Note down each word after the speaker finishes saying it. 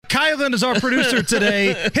Hyland is our producer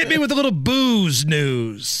today. Hit me with a little booze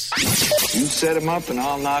news. You set him up and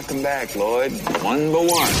I'll knock him back, Lloyd. One by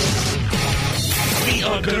one. We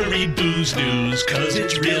are gonna read booze news, cause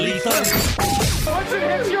it's really fun. Once it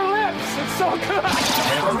hits your lips, it's so good.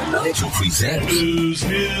 Hammer and Nigel present Booze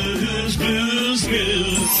News, Booze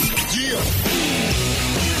News. Yeah.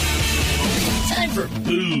 Time for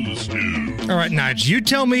Booze News. All right, Nige, you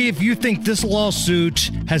tell me if you think this lawsuit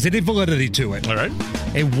has any validity to it. All right.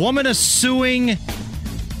 A woman is suing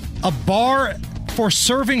a bar for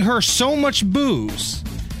serving her so much booze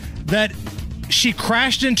that she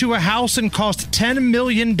crashed into a house and caused $10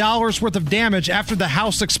 million worth of damage after the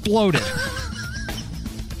house exploded.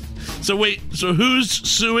 So wait, so who's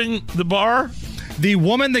suing the bar? The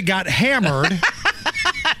woman that got hammered.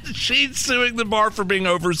 She's suing the bar for being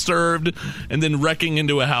overserved and then wrecking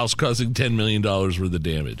into a house causing $10 million worth of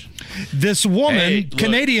damage. This woman, Hey, look,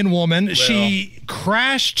 Canadian woman, she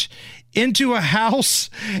crashed into a house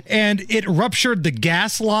and it ruptured the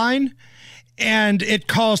gas line. And it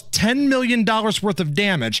caused $10 million worth of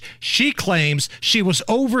damage. She claims she was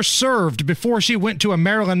overserved before she went to a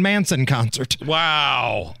Marilyn Manson concert.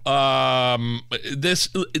 Wow. Look,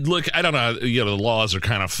 I don't know, the laws are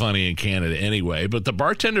kind of funny in Canada anyway, but the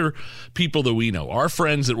bartender people that we know, our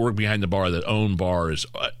friends that work behind the bar that own bars,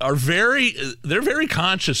 they're very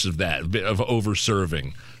conscious of that, of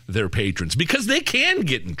overserving their patrons because they can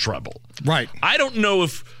get in trouble. Right. I don't know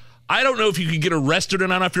if you can get arrested or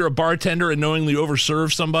not if you're a bartender and knowingly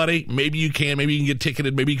overserve somebody. Maybe you can. Maybe you can get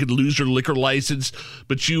ticketed. Maybe you could lose your liquor license.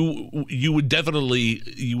 But you would definitely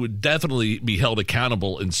be held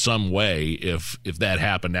accountable in some way if that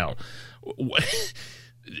happened. Now,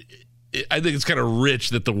 I think it's kind of rich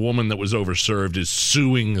that the woman that was overserved is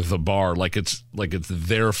suing the bar like it's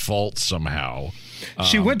their fault somehow.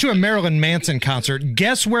 She went to a Marilyn Manson concert.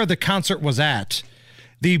 Guess where the concert was at?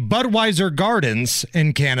 The Budweiser Gardens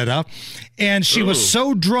in Canada, and she was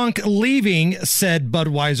so drunk leaving said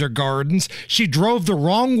Budweiser Gardens, she drove the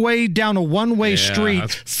wrong way down a one-way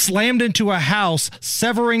street, slammed into a house,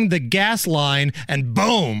 severing the gas line, and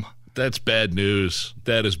boom. That's bad news.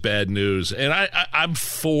 That is bad news. And I'm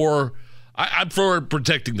for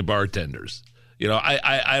protecting the bartenders.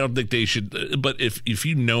 I don't think they should. But if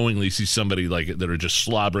you knowingly see somebody like that are just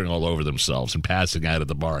slobbering all over themselves and passing out at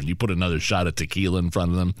the bar, and you put another shot of tequila in front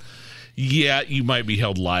of them, yeah, you might be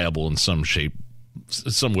held liable in some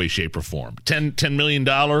way, shape, or form. $10 million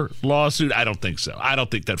lawsuit? I don't think so. I don't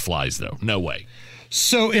think that flies, though. No way.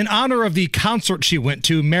 So in honor of the concert she went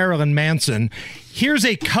to, Marilyn Manson, here's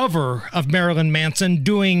a cover of Marilyn Manson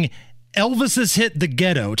doing Elvis's hit "The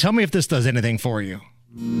Ghetto." Tell me if this does anything for you.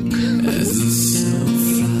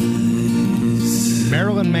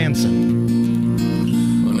 Marilyn Manson.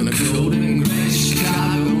 On a cold and gray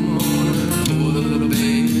Chicago morning, poor little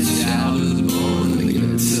baby child was born in the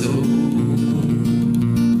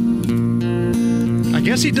ghetto. I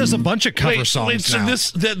guess he does a bunch of cover songs wait, so now.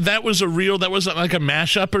 that wasn't like a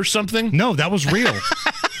mashup or something? No, that was real.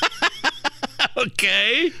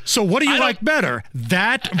 Okay. So what do you like better?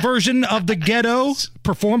 That version of The Ghetto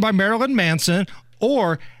performed by Marilyn Manson,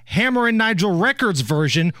 or Hammer and Nigel Records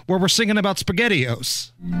version where we're singing about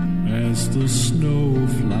SpaghettiOs? As the snow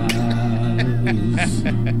flies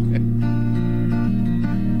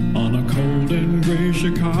on a cold and gray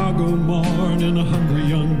Chicago morning, a hungry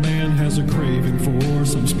young man has a craving for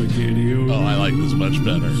some SpaghettiOs. Oh, I like this much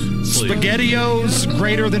better. Please. SpaghettiOs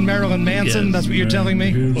greater than Marilyn Manson? Yes. That's what you're telling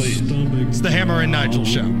me? Please. It's the Hammer and Nigel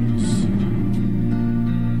show.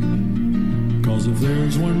 Cause if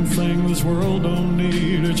there's one thing this world don't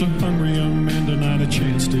need, it's a hungry young man denied a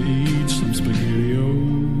chance to eat some SpaghettiOs.